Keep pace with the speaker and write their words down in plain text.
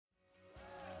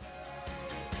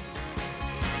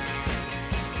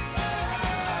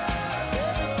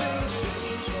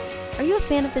you a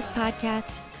fan of this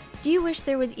podcast? Do you wish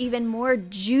there was even more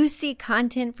juicy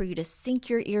content for you to sink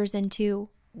your ears into?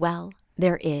 Well,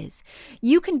 there is.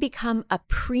 You can become a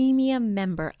premium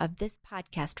member of this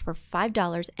podcast for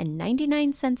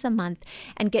 $5.99 a month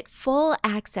and get full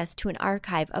access to an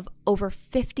archive of over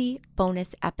 50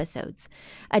 bonus episodes.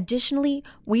 Additionally,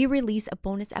 we release a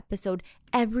bonus episode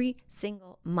every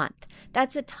single month.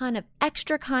 That's a ton of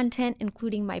extra content,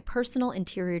 including my personal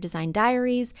interior design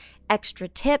diaries, extra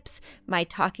tips, my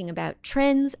talking about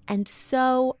trends, and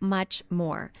so much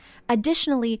more.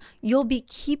 Additionally, you'll be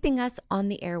keeping us on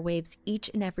the airwaves each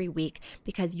and every week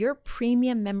because your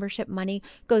premium membership money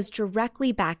goes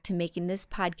directly back to making this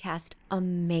podcast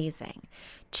amazing.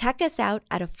 Check us out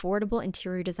at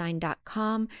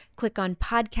affordableinteriordesign.com. Click on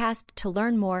podcast to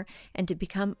learn more and to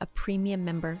become a premium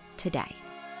member today.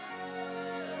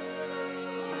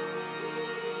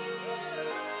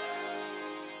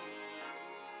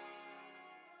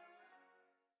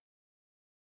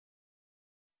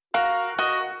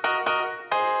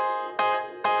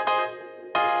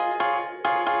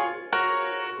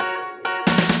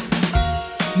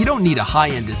 You don't need a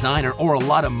high-end designer or a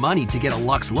lot of money to get a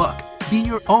luxe look. Be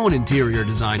your own interior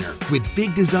designer with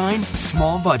big design,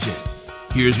 small budget.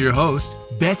 Here's your host,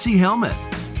 Betsy Helmuth.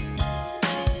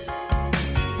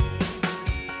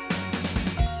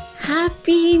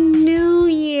 Happy New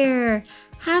Year!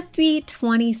 Happy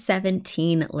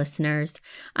 2017, listeners.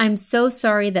 I'm so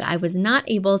sorry that I was not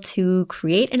able to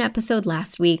create an episode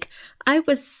last week. I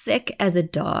was sick as a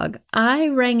dog. I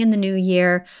rang in the new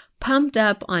year, pumped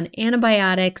up on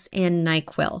antibiotics and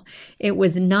NyQuil. It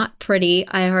was not pretty.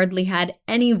 I hardly had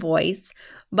any voice,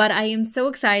 but I am so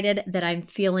excited that I'm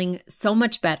feeling so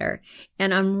much better,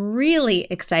 and I'm really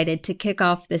excited to kick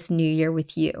off this new year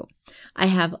with you. I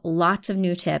have lots of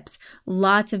new tips,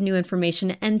 lots of new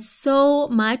information, and so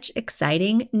much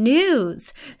exciting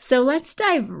news. So let's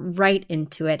dive right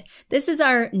into it. This is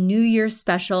our New Year's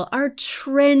special, our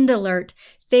trend alert.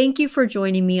 Thank you for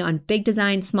joining me on Big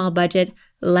Design, Small Budget.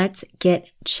 Let's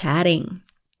get chatting.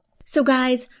 So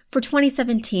guys, for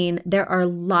 2017, there are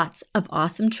lots of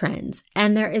awesome trends,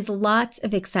 and there is lots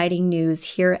of exciting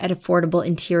news here at Affordable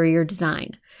Interior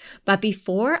Design. But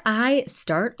before I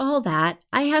start all that,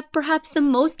 I have perhaps the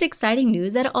most exciting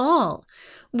news at all.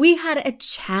 We had a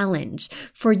challenge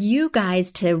for you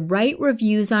guys to write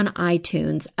reviews on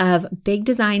iTunes of Big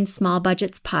Design Small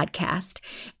Budgets podcast,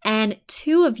 and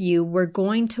 2 of you were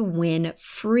going to win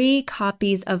free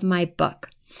copies of my book.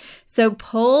 So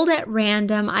polled at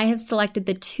random, I have selected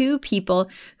the 2 people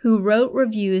who wrote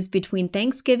reviews between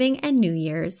Thanksgiving and New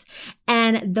Year's,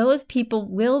 and those people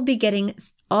will be getting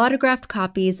autographed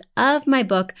copies of my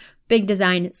book, Big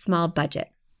Design Small Budget.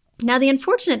 Now, the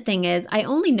unfortunate thing is I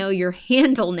only know your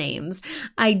handle names.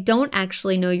 I don't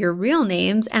actually know your real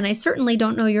names, and I certainly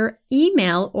don't know your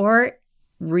email or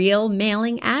real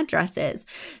mailing addresses.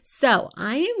 So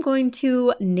I am going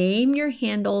to name your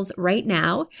handles right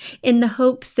now in the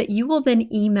hopes that you will then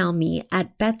email me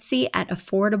at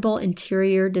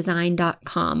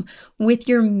betsy@affordableinteriordesign.com with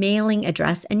your mailing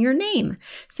address and your name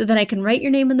so that I can write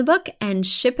your name in the book and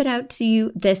ship it out to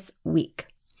you this week.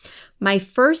 My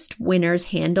first winner's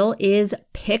handle is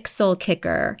Pixel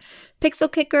Kicker.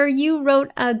 Pixel Kicker, you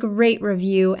wrote a great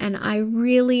review and I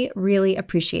really, really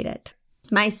appreciate it.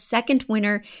 My second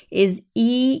winner is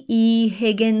E.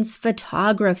 Higgins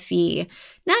Photography.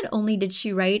 Not only did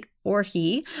she write, or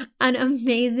he, an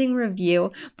amazing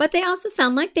review, but they also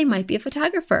sound like they might be a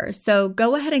photographer. So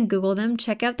go ahead and Google them,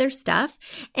 check out their stuff.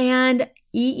 And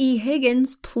E.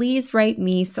 Higgins, please write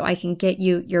me so I can get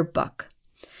you your book.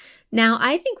 Now,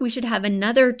 I think we should have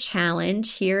another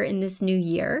challenge here in this new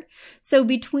year. So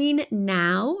between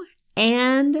now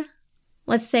and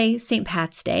let's say St.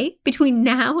 Pat's Day, between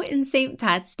now and St.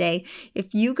 Pat's Day,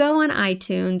 if you go on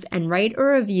iTunes and write a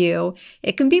review,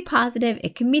 it can be positive,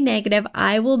 it can be negative.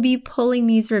 I will be pulling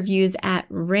these reviews at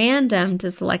random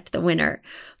to select the winner,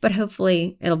 but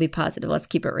hopefully it'll be positive. Let's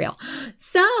keep it real.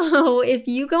 So if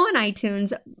you go on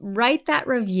iTunes, write that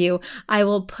review, I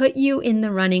will put you in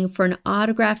the running for an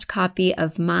autographed copy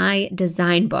of my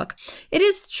design book. It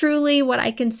is truly what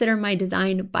I consider my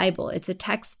design Bible. It's a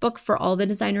textbook for all the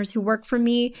designers who work for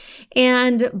me.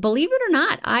 And believe it or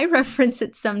not, I reference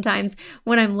it sometimes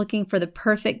when I'm looking for the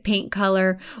perfect paint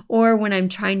color or when I'm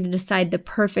trying to decide the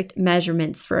perfect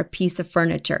measurements for a piece of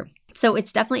furniture. So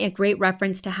it's definitely a great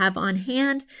reference to have on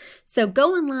hand. So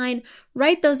go online,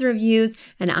 write those reviews,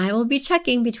 and I will be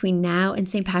checking between now and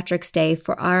St. Patrick's Day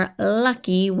for our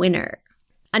lucky winner.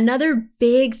 Another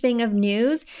big thing of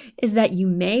news is that you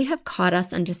may have caught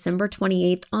us on December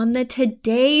 28th on the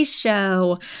Today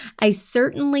Show. I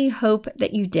certainly hope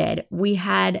that you did. We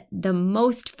had the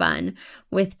most fun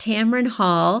with Tamron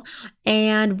Hall,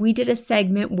 and we did a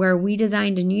segment where we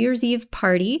designed a New Year's Eve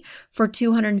party for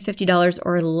 $250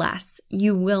 or less.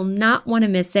 You will not want to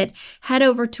miss it. Head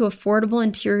over to Affordable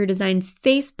Interior Design's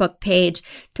Facebook page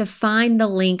to find the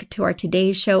link to our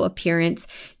Today Show appearance.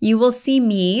 You will see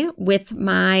me with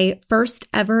my first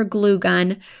ever glue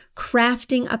gun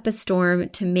crafting up a storm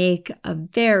to make a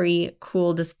very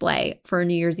cool display for a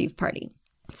New Year's Eve party.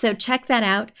 So check that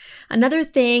out. Another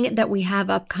thing that we have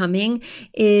upcoming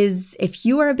is, if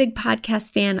you are a big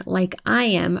podcast fan like I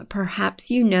am, perhaps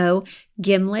you know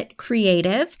Gimlet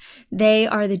Creative. They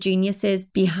are the geniuses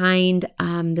behind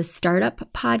the Startup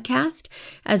podcast,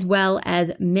 as well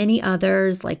as many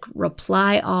others like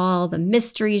Reply All, The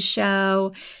Mystery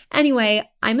Show. Anyway,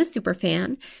 I'm a super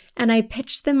fan, and I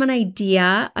pitched them an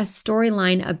idea, a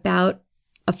storyline about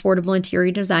affordable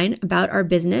interior design, about our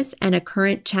business and a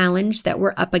current challenge that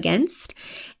we're up against.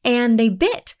 And they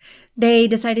bit. They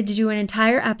decided to do an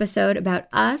entire episode about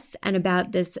us and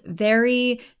about this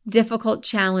very difficult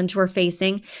challenge we're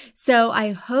facing. So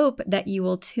I hope that you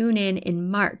will tune in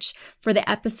March for the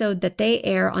episode that they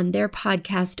air on their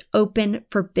podcast, Open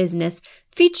for Business,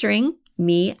 featuring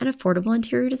me and affordable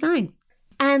interior design.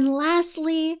 And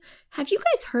lastly, have you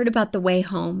guys heard about The Way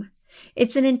Home?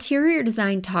 It's an interior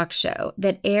design talk show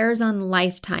that airs on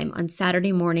Lifetime on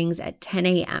Saturday mornings at 10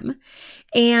 a.m.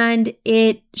 And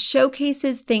it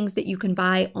showcases things that you can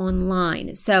buy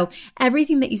online. So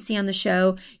everything that you see on the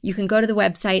show, you can go to the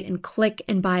website and click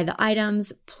and buy the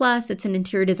items. Plus, it's an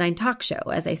interior design talk show,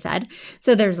 as I said.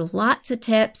 So there's lots of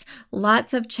tips,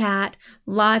 lots of chat,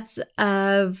 lots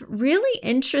of really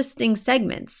interesting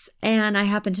segments. And I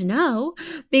happen to know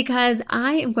because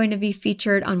I am going to be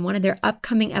featured on one of their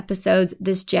upcoming episodes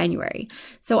this January.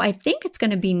 So I think it's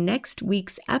going to be next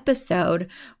week's episode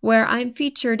where I'm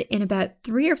featured in about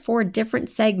 3 or 4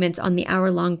 different segments on the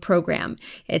hour-long program.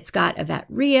 It's got Yvette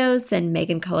Rios and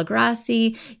Megan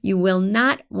Colagrassi. You will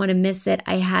not want to miss it.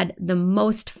 I had the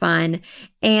most fun.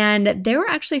 And there were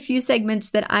actually a few segments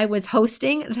that I was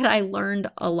hosting that I learned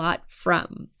a lot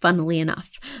from, funnily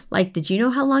enough. Like, did you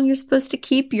know how long you're supposed to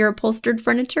keep your upholstered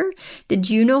furniture? Did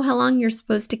you know how long you're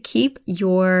supposed to keep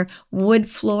your wood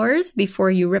floors before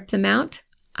you rip them out?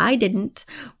 I didn't.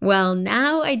 Well,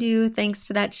 now I do, thanks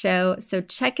to that show. So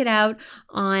check it out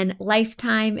on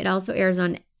Lifetime. It also airs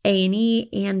on A&E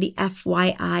and the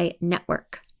FYI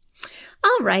network.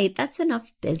 All right, that's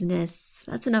enough business.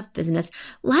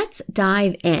 Let's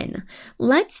dive in.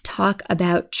 Let's talk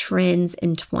about trends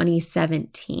in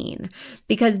 2017,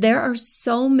 because there are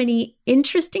so many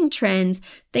interesting trends,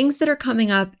 things that are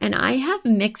coming up, and I have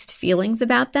mixed feelings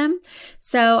about them.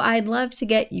 So I'd love to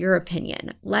get your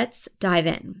opinion. Let's dive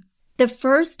in. The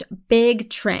first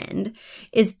big trend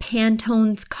is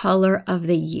Pantone's Color of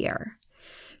the Year.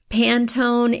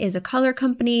 Pantone is a color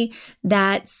company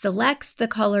that selects the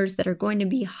colors that are going to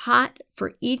be hot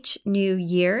for each new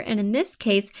year. And in this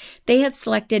case, they have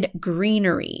selected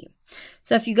greenery.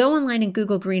 So if you go online and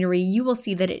Google greenery, you will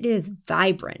see that it is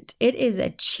vibrant. It is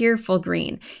a cheerful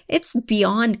green. It's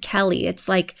beyond Kelly. It's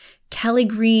like Kelly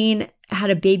Green had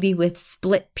a baby with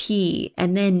split pea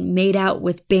and then made out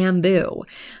with bamboo.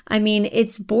 I mean,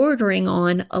 it's bordering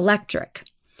on electric.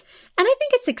 And I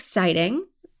think it's exciting.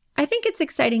 I think it's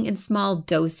exciting in small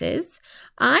doses.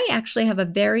 I actually have a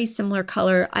very similar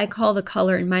color. I call the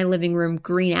color in my living room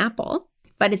green apple,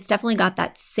 but it's definitely got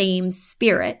that same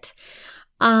spirit.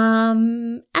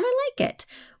 And I like it.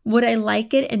 Would I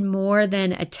like it in more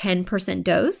than a 10%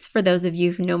 dose? For those of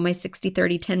you who know my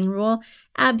 60-30-10 rule,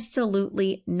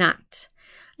 absolutely not.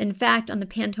 In fact, on the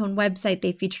Pantone website,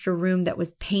 they featured a room that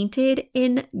was painted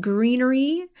in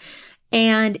greenery,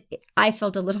 and I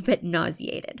felt a little bit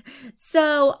nauseated.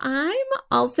 So I'm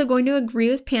also going to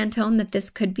agree with Pantone that this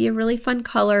could be a really fun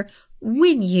color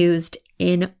when used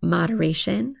in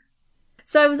moderation.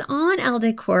 So I was on Elle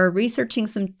Decor researching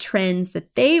some trends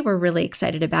that they were really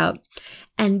excited about,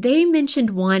 and they mentioned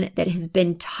one that has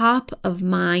been top of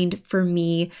mind for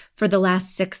me for the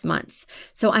last 6 months.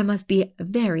 So I must be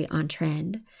very on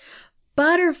trend.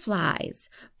 Butterflies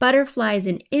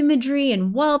in imagery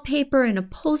and wallpaper and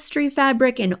upholstery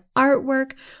fabric and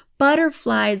artwork.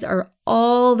 Butterflies are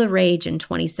all the rage in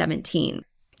 2017.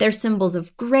 They're symbols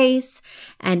of grace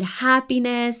and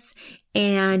happiness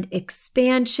and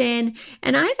expansion.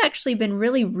 And I've actually been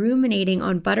really ruminating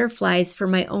on butterflies for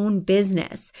my own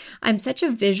business. I'm such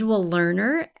a visual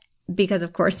learner because,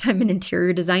 of course, I'm an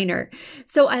interior designer.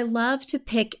 So I love to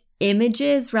pick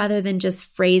images rather than just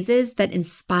phrases that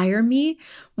inspire me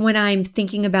when I'm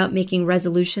thinking about making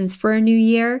resolutions for a new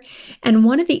year. And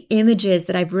one of the images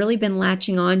that I've really been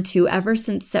latching on to ever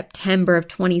since September of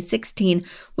 2016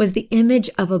 was the image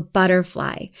of a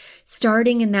butterfly,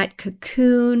 starting in that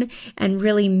cocoon and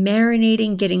really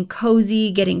marinating, getting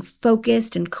cozy, getting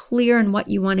focused and clear on what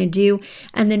you want to do,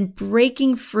 and then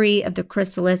breaking free of the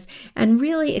chrysalis and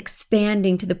really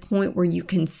expanding to the point where you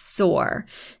can soar.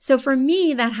 So for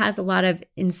me, that has a lot of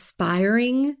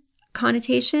inspiring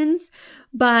connotations,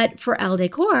 but for Elle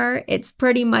Decor, it's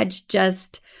pretty much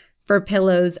just for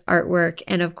pillows, artwork,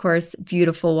 and of course,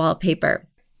 beautiful wallpaper.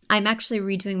 I'm actually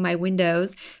redoing my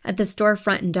windows at the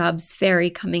storefront in Dobbs Ferry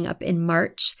coming up in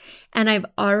March, and I've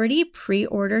already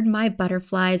pre-ordered my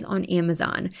butterflies on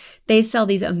Amazon. They sell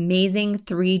these amazing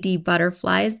 3D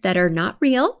butterflies that are not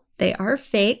real. They are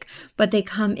fake, but they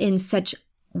come in such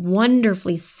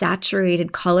wonderfully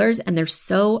saturated colors, and they're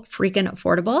so freaking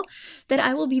affordable that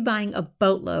I will be buying a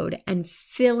boatload and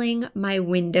filling my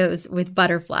windows with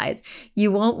butterflies. You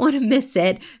won't want to miss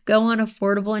it. Go on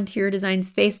Affordable Interior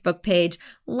Design's Facebook page,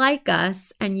 like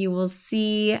us, and you will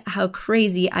see how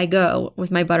crazy I go with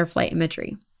my butterfly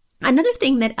imagery. Another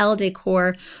thing that Elle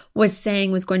Decor was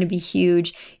saying was going to be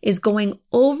huge is going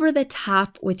over the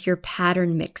top with your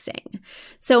pattern mixing.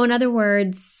 So in other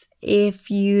words,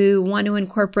 if you want to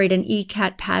incorporate an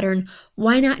ECAT pattern,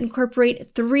 why not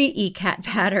incorporate 3 ECAT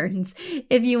patterns?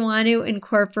 If you want to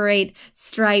incorporate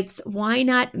stripes, why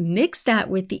not mix that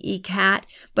with the ECAT,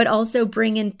 but also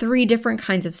bring in 3 different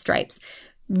kinds of stripes?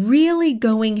 Really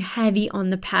going heavy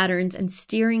on the patterns and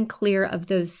steering clear of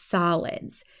those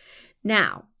solids.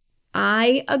 Now,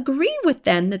 I agree with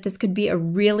them that this could be a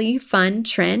really fun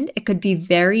trend. It could be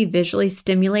very visually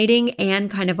stimulating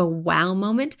and kind of a wow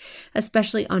moment,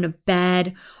 especially on a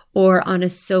bed or on a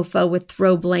sofa with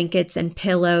throw blankets and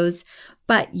pillows.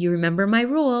 But you remember my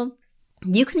rule.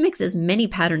 You can mix as many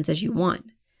patterns as you want.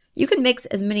 You can mix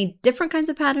as many different kinds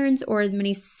of patterns or as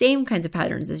many same kinds of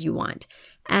patterns as you want,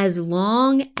 as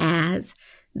long as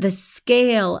the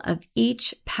scale of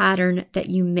each pattern that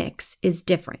you mix is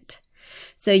different.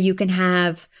 So you can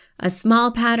have a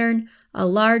small pattern, a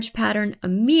large pattern, a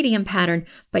medium pattern,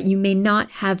 but you may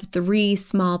not have 3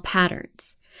 small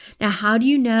patterns. Now, how do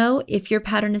you know if your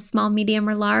pattern is small, medium,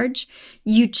 or large?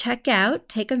 You check out,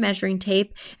 take a measuring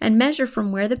tape, and measure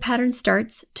from where the pattern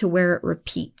starts to where it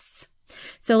repeats.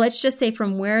 So let's just say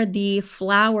from where the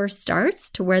flower starts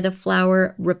to where the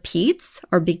flower repeats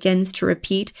or begins to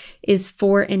repeat is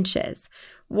 4 inches.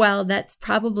 Well, that's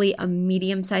probably a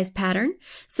medium-sized pattern.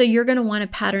 So you're going to want a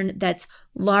pattern that's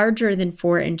larger than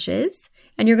 4 inches,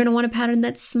 and you're going to want a pattern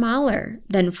that's smaller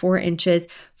than 4 inches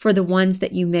for the ones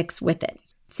that you mix with it.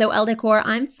 So Elle Decor,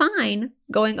 I'm fine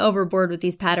going overboard with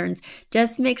these patterns.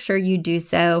 Just make sure you do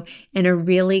so in a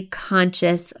really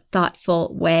conscious,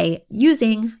 thoughtful way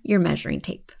using your measuring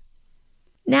tape.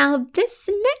 Now, this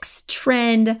next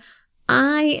trend,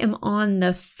 I am on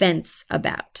the fence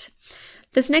about.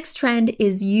 This next trend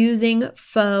is using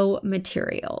faux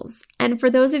materials. And for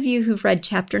those of you who've read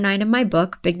chapter 9 of my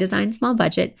book, Big Design, Small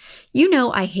Budget, you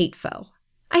know I hate faux.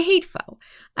 I hate faux.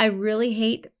 I really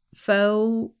hate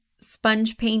faux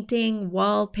sponge painting,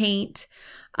 wall paint.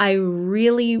 I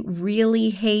really, really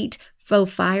hate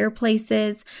faux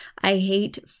fireplaces. I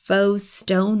hate faux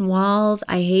stone walls.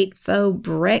 I hate faux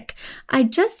brick. I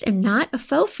just am not a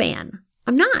faux fan.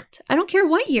 I'm not. I don't care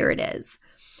what year it is.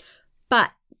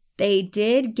 But they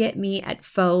did get me at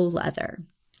faux leather.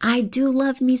 I do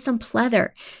love me some pleather.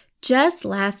 Just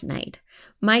last night,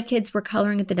 my kids were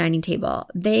coloring at the dining table.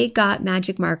 They got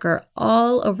magic marker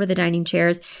all over the dining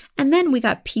chairs, and then we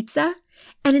got pizza.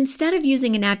 And instead of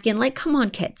using a napkin, like, come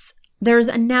on, kids, there's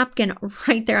a napkin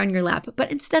right there on your lap.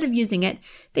 But instead of using it,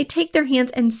 they take their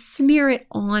hands and smear it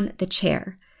on the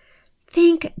chair.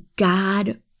 Thank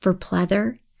God for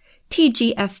pleather,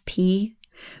 TGFP,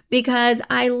 because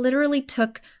I literally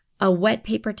took a wet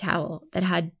paper towel that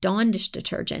had Dawn dish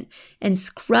detergent and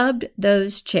scrubbed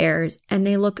those chairs, and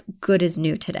they look good as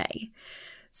new today.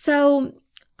 So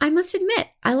I must admit,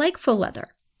 I like faux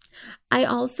leather. I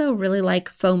also really like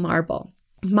faux marble.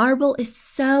 Marble is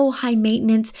so high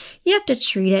maintenance. You have to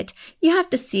treat it. You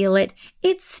have to seal it.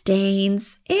 It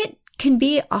stains. It can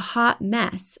be a hot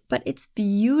mess, but it's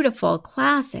beautiful,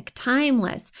 classic,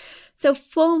 timeless. So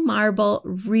faux marble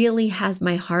really has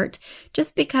my heart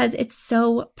just because it's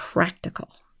so practical.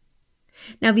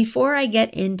 Now, before I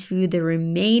get into the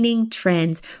remaining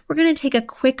trends, we're going to take a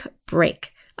quick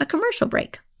break, a commercial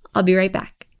break. I'll be right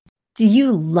back. Do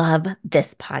you love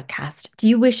this podcast? Do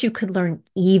you wish you could learn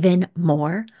even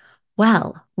more?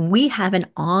 Well, we have an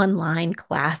online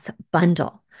class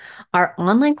bundle. Our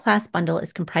online class bundle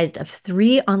is comprised of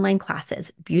 3 online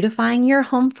classes: Beautifying Your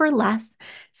Home for Less,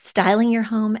 Styling Your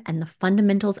Home, and the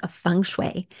Fundamentals of Feng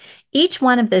Shui. Each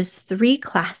one of those 3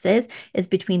 classes is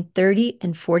between 30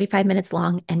 and 45 minutes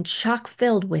long and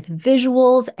chock-filled with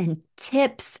visuals and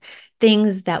tips,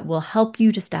 things that will help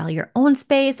you to style your own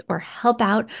space or help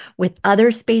out with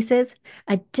other spaces.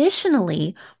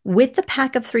 Additionally, with the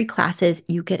pack of 3 classes,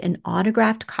 you get an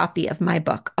autographed copy of my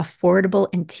book, Affordable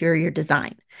Interior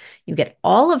Design. You get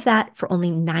all of that for only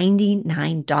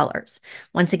 $99.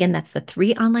 Once again, that's the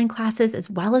 3 online classes as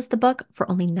well as the book for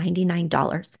only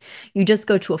 $99. You just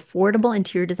go to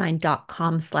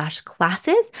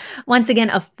affordableinteriordesign.com/classes. Once again,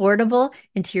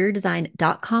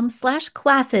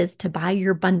 affordableinteriordesign.com/classes to buy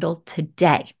your bundle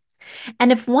today.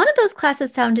 And if one of those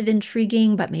classes sounded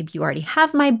intriguing, but maybe you already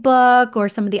have my book or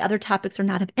some of the other topics are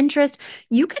not of interest,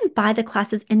 you can buy the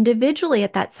classes individually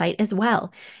at that site as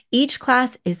well. Each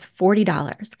class is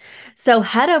 $40. So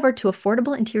head over to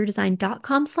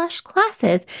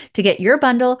affordableinteriordesign.com/classes to get your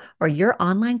bundle or your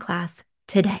online class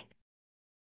today.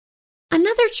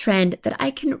 Another trend that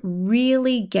I can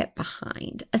really get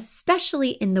behind,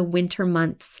 especially in the winter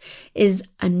months, is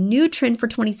a new trend for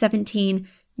 2017,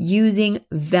 using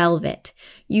velvet,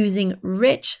 using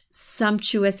rich,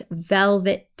 sumptuous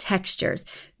velvet textures,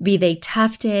 be they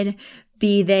tufted,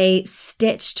 be they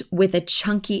stitched with a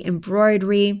chunky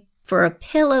embroidery, for a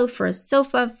pillow, for a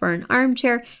sofa, for an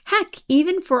armchair, heck,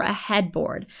 even for a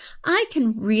headboard. I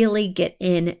can really get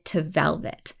into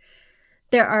velvet.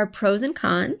 There are pros and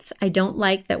cons. I don't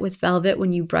like that with velvet,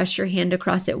 when you brush your hand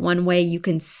across it one way, you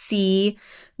can see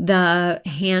the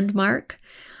hand mark.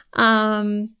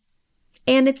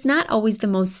 And it's not always the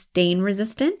most stain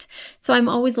resistant. So I'm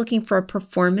always looking for a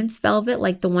performance velvet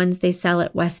like the ones they sell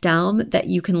at West Elm that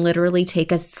you can literally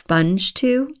take a sponge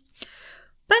to.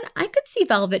 But I could see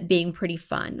velvet being pretty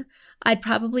fun. I'd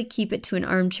probably keep it to an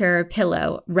armchair or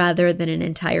pillow rather than an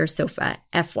entire sofa,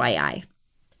 FYI.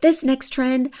 This next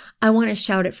trend, I want to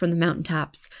shout it from the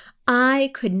mountaintops. I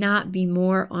could not be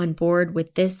more on board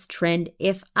with this trend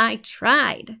if I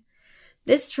tried.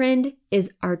 This trend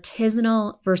is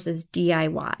artisanal versus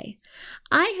DIY.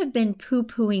 I have been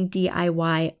poo-pooing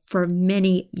DIY for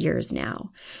many years now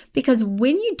because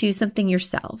when you do something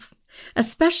yourself,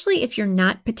 especially if you're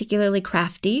not particularly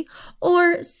crafty,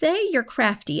 or say you're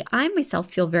crafty, I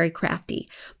myself feel very crafty,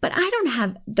 but I don't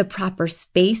have the proper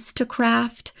space to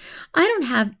craft. I don't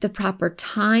have the proper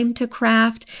time to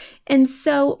craft. And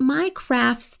so my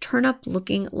crafts turn up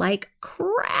looking like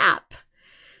crap.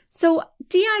 So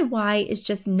DIY is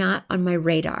just not on my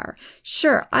radar.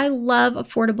 Sure, I love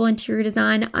affordable interior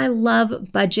design. I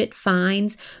love budget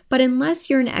finds, but unless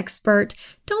you're an expert,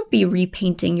 don't be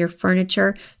repainting your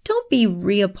furniture. Don't be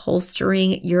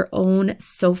reupholstering your own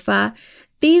sofa.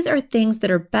 These are things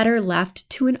that are better left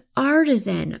to an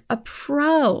artisan, a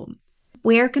pro.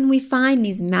 Where can we find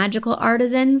these magical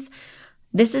artisans?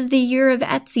 This is the year of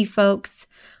Etsy, folks.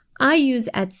 I use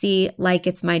Etsy like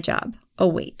it's my job. Oh,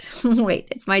 wait,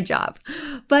 it's my job.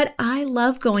 But I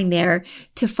love going there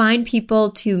to find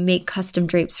people to make custom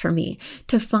drapes for me,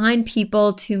 to find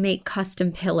people to make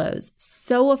custom pillows.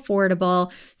 So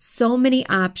affordable, so many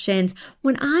options.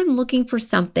 When I'm looking for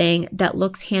something that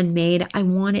looks handmade, I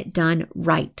want it done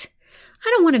right. I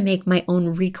don't want to make my own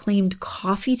reclaimed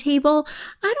coffee table.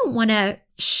 I don't want to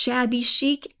shabby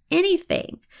chic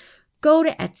anything. Go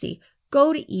to Etsy,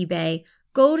 go to eBay,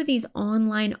 go to these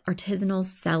online artisanal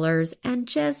sellers and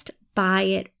just buy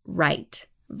it right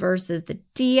versus the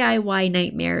DIY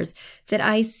nightmares that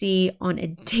I see on a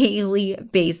daily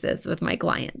basis with my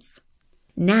clients.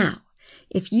 Now,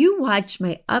 if you watch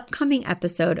my upcoming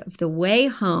episode of The Way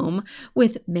Home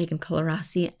with Megan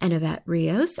Colarossi and Yvette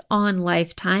Rios on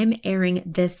Lifetime airing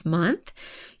this month,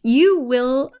 you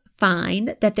will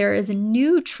find that there is a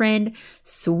new trend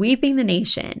sweeping the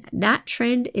nation. That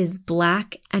trend is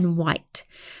black and white.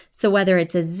 So whether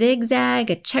it's a zigzag,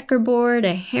 a checkerboard,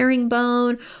 a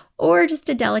herringbone, or just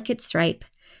a delicate stripe,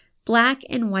 black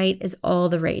and white is all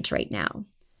the rage right now.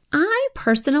 I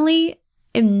personally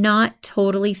am not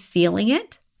totally feeling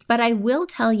it, but I will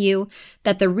tell you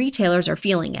that the retailers are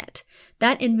feeling it.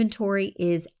 That inventory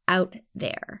is out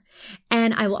there.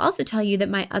 And I will also tell you that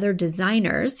my other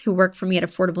designers who work for me at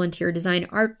Affordable Interior Design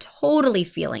are totally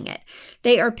feeling it.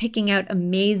 They are picking out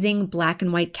amazing black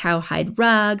and white cowhide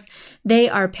rugs. They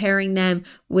are pairing them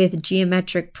with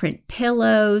geometric print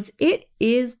pillows. It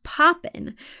is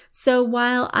poppin'. So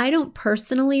while I don't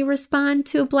personally respond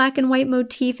to a black and white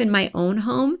motif in my own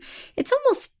home, it's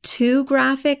almost too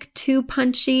graphic, too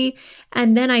punchy.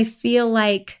 And then I feel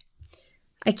like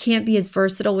I can't be as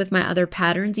versatile with my other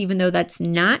patterns, even though that's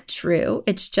not true.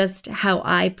 It's just how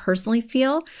I personally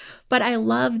feel. But I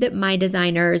love that my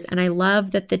designers and I love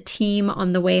that the team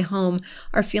on the way home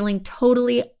are feeling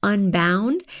totally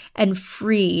unbound and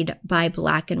freed by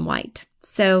black and white.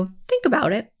 So think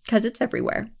about it because it's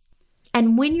everywhere.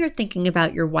 And when you're thinking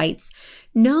about your whites,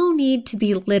 no need to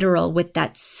be literal with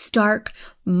that stark,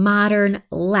 modern,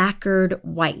 lacquered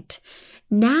white.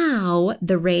 Now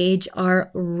the rage are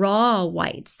raw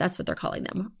whites. That's what they're calling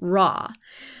them, raw.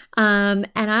 And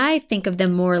I think of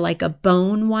them more like a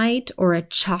bone white or a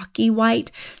chalky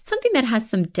white, something that has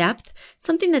some depth,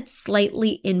 something that's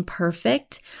slightly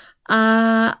imperfect.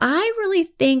 I really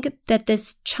think that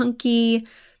this chunky,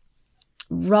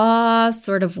 raw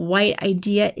sort of white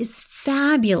idea is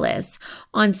fabulous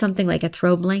on something like a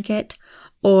throw blanket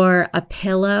or a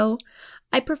pillow.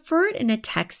 I prefer it in a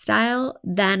textile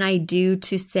than I do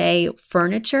to, say,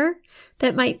 furniture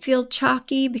that might feel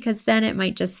chalky because then it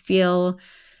might just feel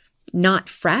not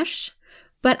fresh.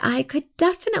 But I could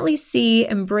definitely see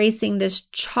embracing this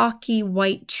chalky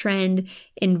white trend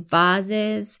in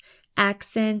vases,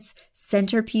 accents,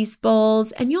 centerpiece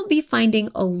bowls, and you'll be finding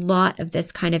a lot of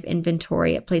this kind of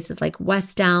inventory at places like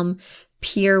West Elm,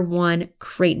 Pier 1,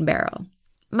 Crate & Barrel.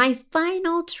 My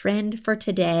final trend for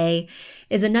today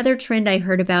is another trend I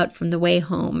heard about from the way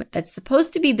home that's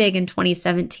supposed to be big in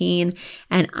 2017,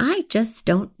 and I just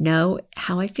don't know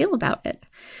how I feel about it.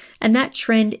 And that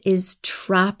trend is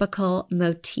tropical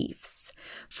motifs.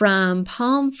 From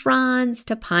palm fronds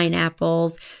to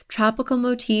pineapples, tropical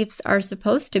motifs are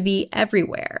supposed to be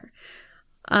everywhere.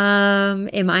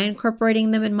 Am I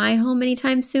incorporating them in my home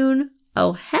anytime soon?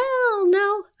 Oh, hell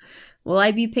no. Will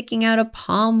I be picking out a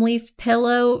palm leaf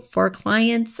pillow for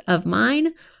clients of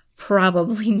mine?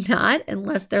 Probably not,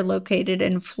 unless they're located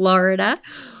in Florida.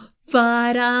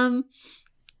 But,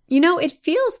 it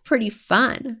feels pretty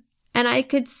fun. And I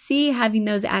could see having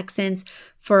those accents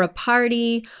for a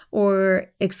party or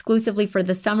exclusively for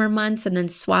the summer months and then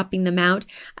swapping them out.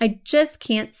 I just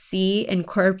can't see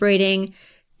incorporating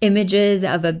images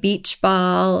of a beach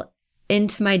ball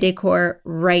into my decor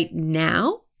right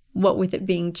now. What with it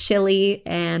being chilly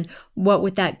and what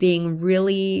with that being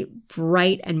really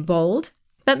bright and bold.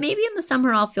 But maybe in the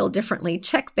summer I'll feel differently.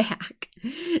 Check back.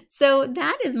 So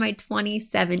that is my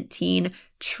 2017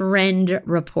 trend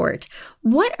report.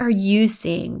 What are you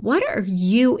seeing? What are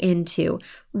you into?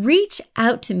 Reach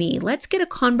out to me. Let's get a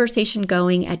conversation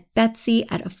going at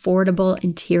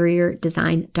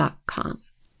betsy@affordableinteriordesign.com.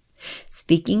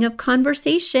 Speaking of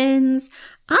conversations,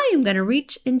 I am going to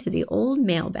reach into the old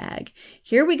mailbag.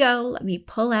 Here we go. Let me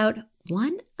pull out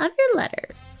one of your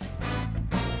letters.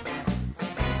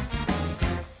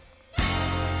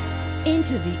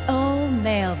 Into the old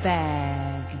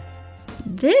mailbag.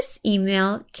 This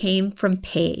email came from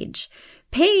Paige.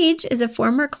 Paige is a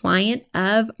former client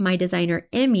of my designer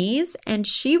Emmy's, and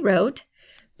she wrote,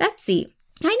 Betsy,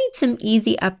 I need some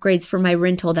easy upgrades for my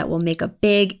rental that will make a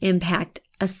big impact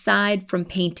aside from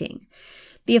painting.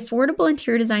 The affordable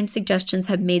interior design suggestions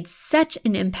have made such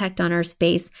an impact on our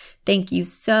space. Thank you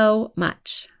so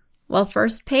much. Well,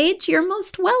 first, Paige, you're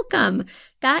most welcome.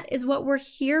 That is what we're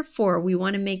here for. We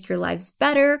want to make your lives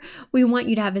better. We want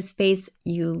you to have a space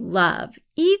you love,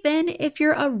 even if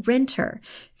you're a renter.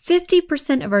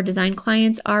 50% of our design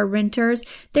clients are renters.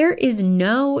 There is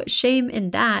no shame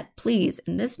in that. Please,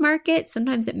 in this market,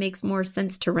 sometimes it makes more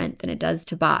sense to rent than it does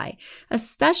to buy,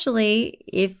 especially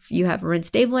if you have a rent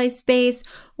stabilized space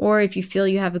or if you feel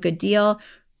you have a good deal.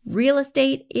 Real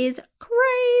estate is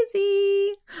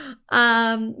crazy.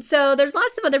 So there's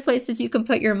lots of other places you can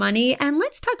put your money, and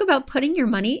let's talk about putting your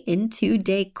money into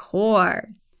decor.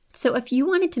 So if you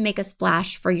wanted to make a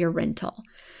splash for your rental,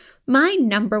 my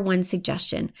number one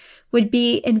suggestion would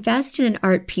be invest in an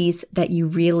art piece that you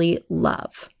really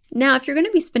love. Now, if you're going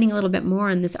to be spending a little bit more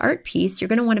on this art piece, you're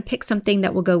going to want to pick something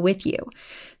that will go with you.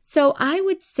 So I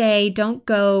would say don't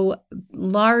go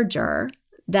larger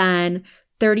than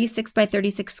 36 by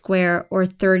 36 square or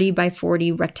 30 by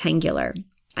 40 rectangular.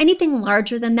 Anything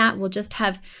larger than that will just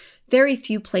have very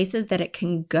few places that it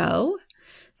can go.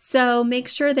 So make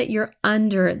sure that you're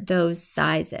under those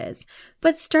sizes.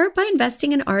 But start by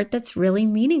investing in art that's really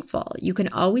meaningful. You can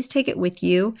always take it with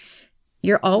you.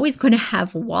 You're always going to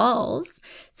have walls.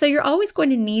 So you're always going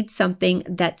to need something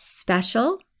that's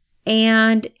special.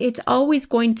 And it's always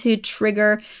going to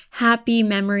trigger happy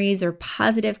memories or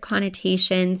positive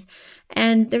connotations.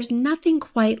 And there's nothing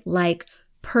quite like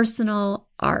personal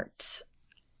art.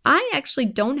 I actually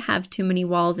don't have too many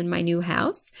walls in my new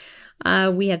house.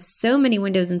 We have so many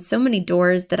windows and so many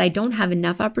doors that I don't have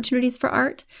enough opportunities for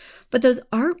art. But those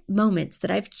art moments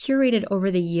that I've curated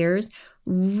over the years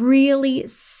really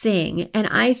sing. And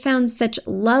I found such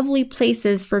lovely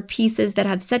places for pieces that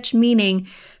have such meaning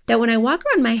that when I walk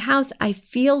around my house, I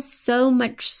feel so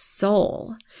much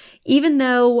soul, even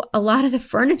though a lot of the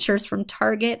furniture is from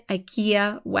Target,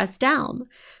 IKEA, West Elm.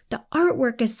 The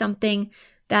artwork is something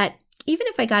that even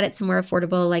if I got it somewhere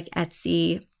affordable like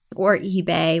Etsy or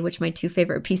eBay, which my two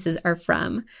favorite pieces are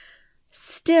from,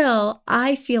 still,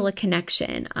 I feel a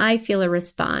connection. I feel a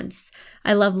response.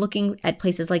 I love looking at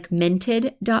places like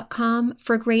minted.com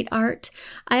for great art.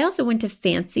 I also went to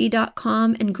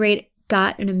fancy.com and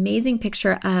got an amazing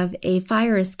picture of a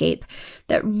fire escape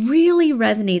that really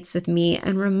resonates with me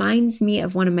and reminds me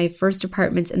of one of my first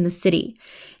apartments in the city.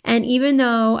 And even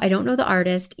though I don't know the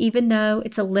artist, even though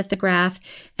it's a lithograph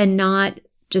and not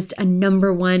just a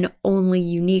number one only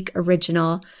unique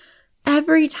original,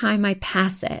 every time I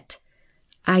pass it,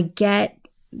 I get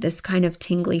this kind of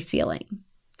tingly feeling.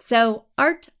 So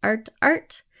art,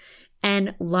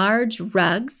 and large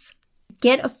rugs.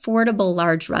 Get affordable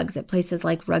large rugs at places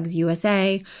like Rugs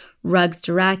USA, Rugs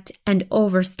Direct, and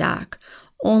Overstock,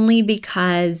 only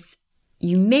because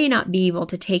you may not be able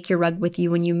to take your rug with you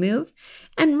when you move.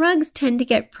 And rugs tend to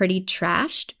get pretty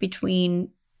trashed between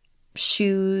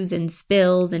shoes and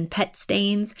spills and pet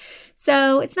stains.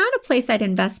 So it's not a place I'd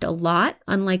invest a lot,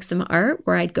 unlike some art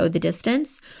where I'd go the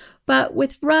distance. But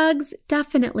with rugs,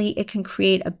 definitely it can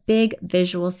create a big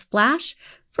visual splash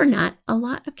for not a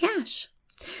lot of cash.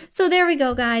 So there we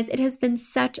go, guys. It has been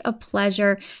such a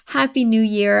pleasure. Happy New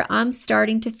Year. I'm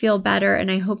starting to feel better,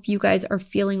 and I hope you guys are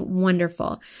feeling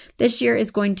wonderful. This year is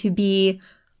going to be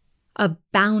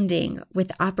abounding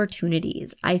with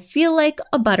opportunities. I feel like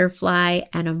a butterfly,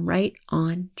 and I'm right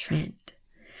on trend.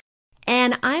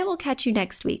 And I will catch you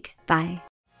next week. Bye.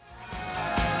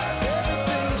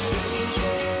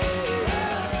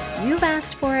 You've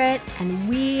asked for it, and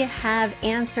we have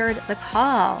answered the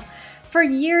call. For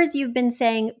years, you've been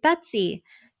saying, Betsy,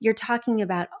 you're talking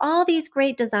about all these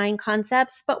great design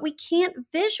concepts, but we can't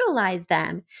visualize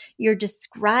them. You're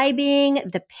describing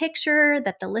the picture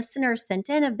that the listener sent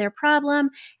in of their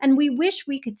problem, and we wish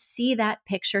we could see that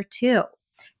picture too.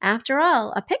 After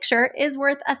all, a picture is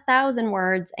worth 1,000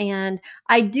 words, and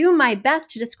I do my best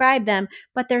to describe them,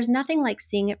 but there's nothing like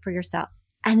seeing it for yourself.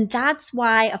 And that's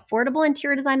why Affordable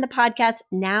Interior Design, the podcast,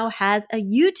 now has a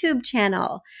YouTube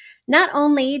channel. Not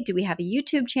only do we have a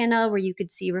YouTube channel where you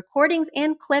could see recordings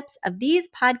and clips of these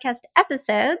podcast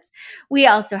episodes, we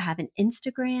also have an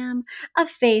Instagram, a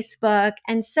Facebook,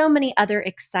 and so many other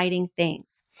exciting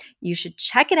things. You should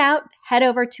check it out. Head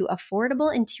over to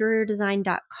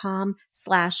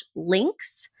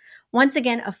affordableinteriordesign.com/links. Once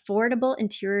again,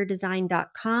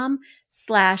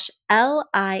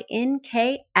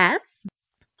 affordableinteriordesign.com/LINKS.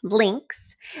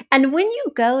 links. And when you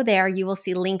go there, you will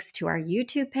see links to our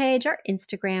YouTube page, our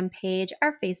Instagram page,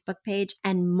 our Facebook page,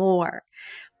 and more.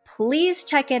 Please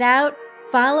check it out,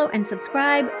 follow and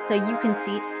subscribe so you can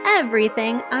see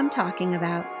everything I'm talking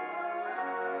about.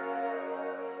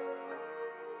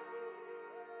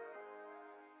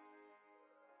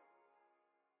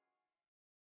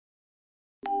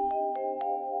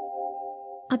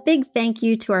 A big thank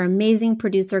you to our amazing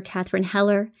producer, Catherine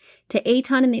Heller, to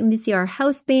Aton and the MVCR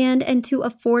House Band, and to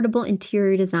Affordable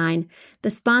Interior Design, the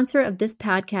sponsor of this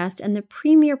podcast and the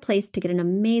premier place to get an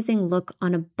amazing look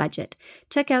on a budget.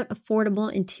 Check out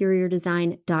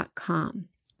affordableinteriordesign.com.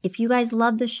 If you guys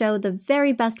love the show, the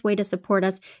very best way to support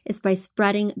us is by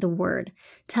spreading the word.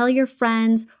 Tell your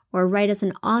friends or write us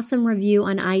an awesome review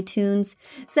on iTunes.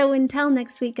 So until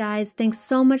next week, guys, thanks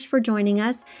so much for joining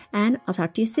us, and I'll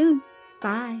talk to you soon.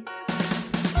 Bye.